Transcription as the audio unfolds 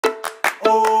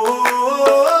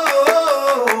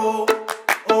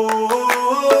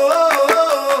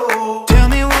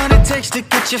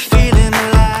you're feeling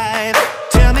alive.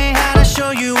 Tell me how to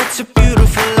show you it's a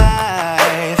beautiful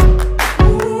life.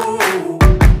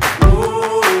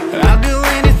 I'll do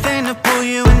anything to pull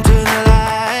you into the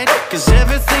light, 'cause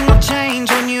everything will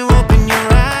change when you open your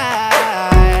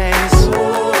eyes.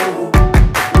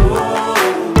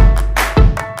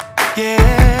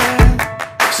 Yeah.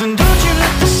 So don't you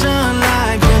let the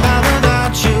sunlight go by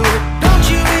without you. Don't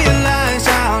you realize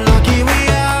how lucky we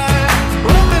are?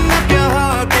 Open up your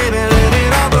heart, baby, let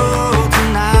it all go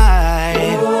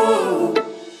tonight.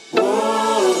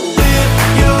 Live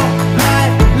your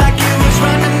life like you was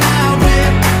running out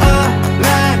with a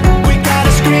light. We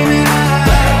gotta scream it out.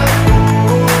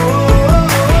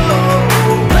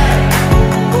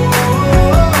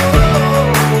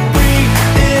 Breathe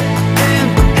it in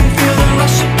and feel the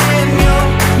rush again. You're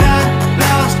not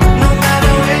lost, no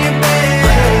matter where you've been.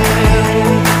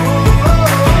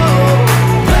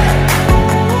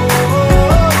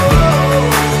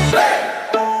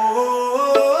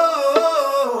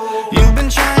 You've been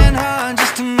trying hard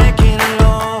just to make it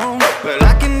alone, but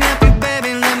I can help you,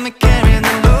 baby, let me carry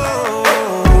the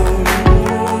load.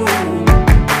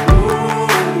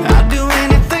 I'll do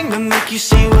anything to make you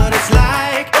see what it's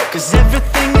like, 'cause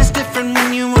everything is different when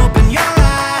you open your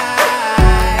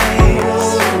eyes.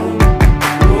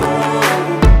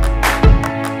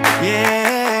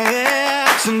 Yeah.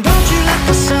 So don't you let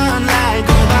the sunlight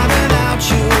go by without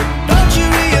you. Don't you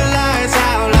realize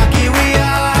how lucky we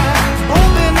are?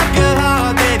 Open up your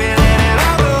heart, baby, let it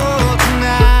all go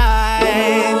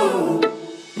tonight.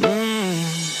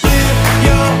 Live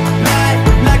your life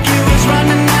like you was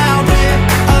running out with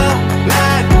a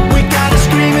light. We gotta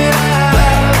scream it out.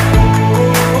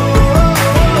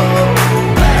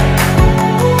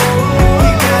 We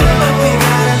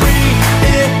gotta breathe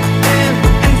it in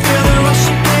and feel the rush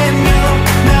again. You're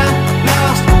not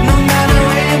lost, no matter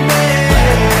where you've been.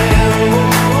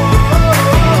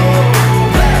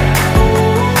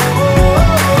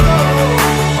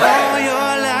 All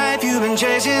your life you've been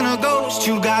chasing a ghost.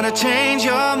 You gotta change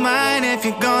your mind if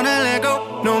you're gonna let go.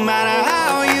 No matter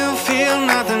how you feel,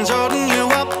 nothing's holding you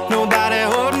up. Nobody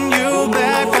holding you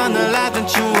back from the life that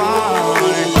you want.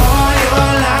 All your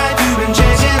life you've been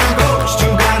chasing a ghost. You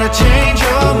gotta change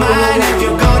your mind if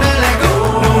you're gonna let go.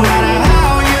 No matter how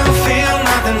you feel,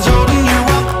 nothing's holding you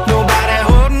up. Nobody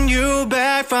holding you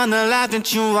back from the life that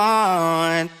you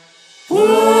want.